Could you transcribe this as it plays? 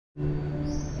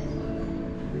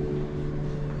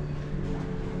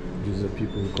These are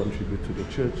people who contribute to the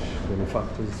church,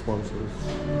 benefactors, sponsors.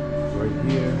 Right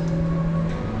here,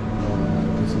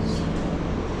 this is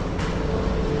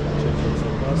Church of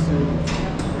Sebastien.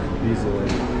 These are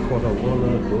quarter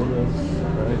donors,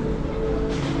 right?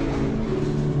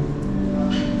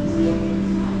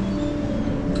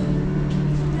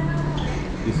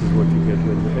 This is what you get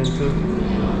when you enter. So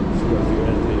as you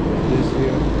enter, you get this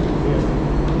here.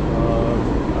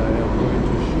 I am going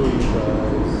to show you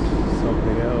guys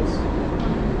something else.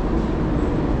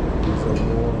 These are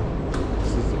more.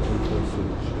 This is the entrance to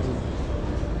the church.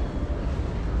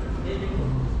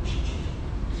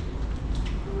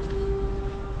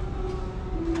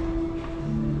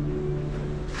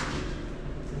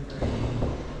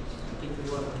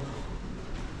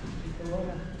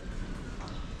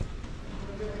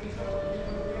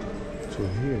 So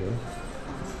here,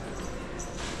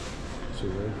 so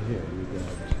right here you got,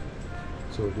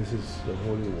 so this is the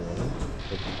holy water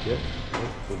that you get.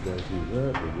 Right? So guys do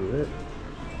that, they do that.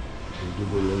 They do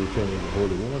the little thing in the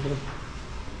holy water.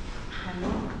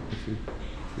 You see,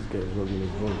 this guy is rubbing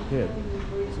his own head.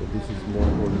 So this is more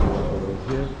holy water right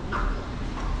here.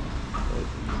 Right?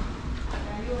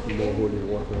 More holy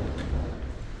water.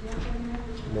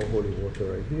 More holy water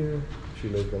right here.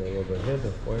 Sheila's gonna rub her head,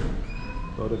 that's why.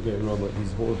 The other guy rubbed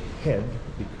his whole head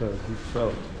because he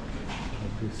felt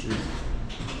that this is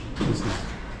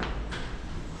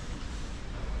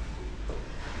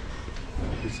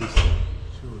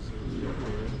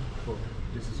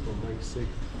for Mike's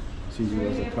sake. See, he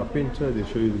was a carpenter. They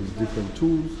show you these different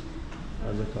tools.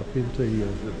 As a carpenter, he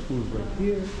has the tools right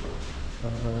here.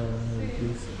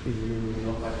 This is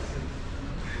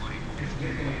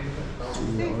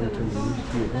Senior Anthony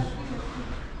here.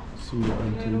 Senior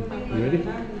Anthony. You ready?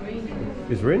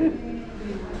 It's raining?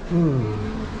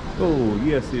 Oh,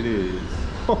 yes it is.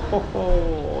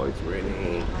 Oh, it's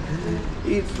raining.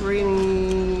 It's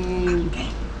raining.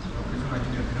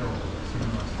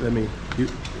 Let me, you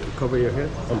cover your head.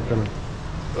 I'm gonna.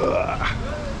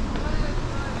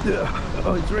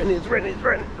 Oh, it's raining, it's raining, it's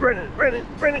raining, raining.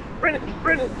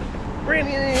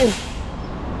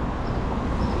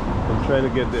 I'm trying to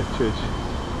get the church.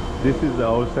 This is the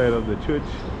outside of the church.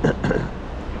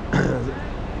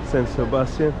 Saint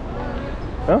Sebastien.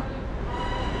 Huh?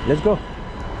 Let's go.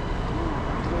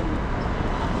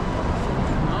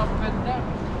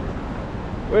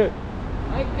 Wait.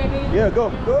 Yeah, go.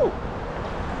 Go.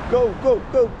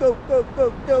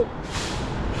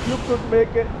 You could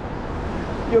make it.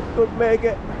 You could make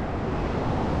it.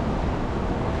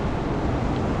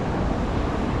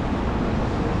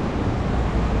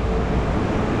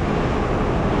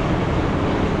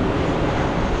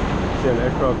 An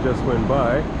aircraft just went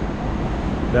by.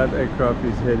 That aircraft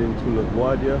is heading to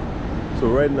LaGuardia. So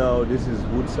right now this is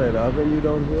Woodside Avenue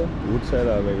down here. Woodside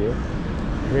Avenue.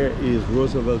 Here is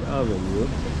Roosevelt Avenue.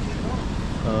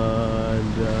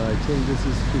 And I think this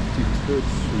is 53rd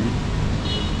Street.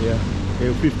 Yeah,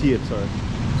 58th, sorry.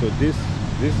 So this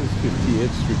is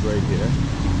 58th Street right here.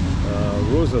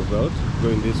 Roosevelt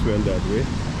going this way and that way.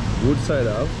 Woodside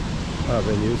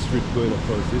Avenue Street going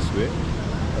across this way.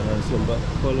 So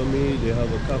follow me, they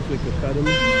have a Catholic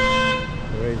Academy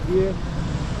right here.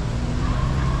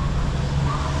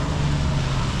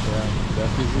 Yeah, that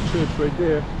is the church right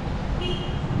there.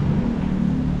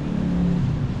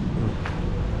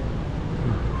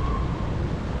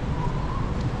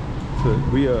 So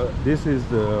we are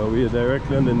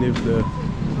directly underneath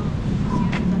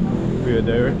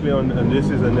and this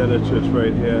is another church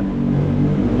right here.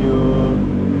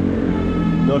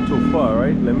 Not too far,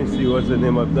 right? Let me see what's the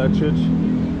name of that church.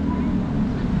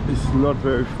 It's not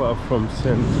very far from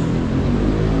St.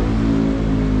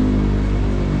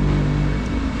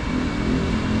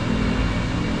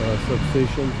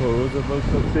 Substation for Roosevelt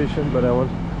substation, but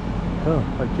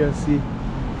I can see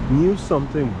New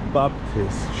Something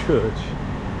Baptist Church.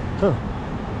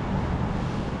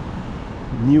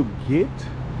 New Gate?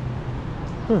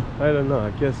 I don't know,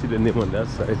 I can't see the name on that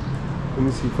side. Let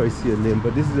me see if I see a name,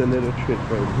 but this is another church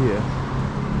right here.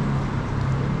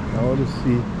 I want to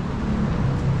see.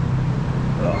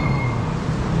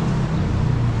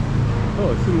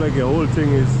 Oh, it seems like the whole thing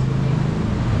is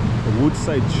a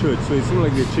Woodside Church, so it seems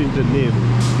like they changed the name.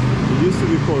 It used to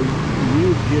be called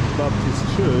New Gate Baptist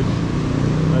Church,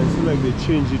 and it seems like they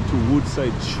changed it to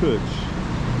Woodside Church,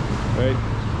 right?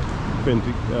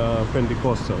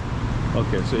 Pentecostal.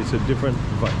 Okay, so it's a different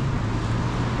vibe.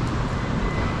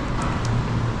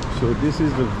 So this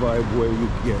is the vibe where you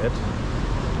get.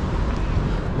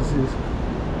 This is.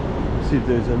 See if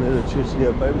there's another church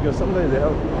nearby, because sometimes they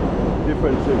have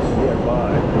different churches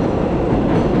nearby.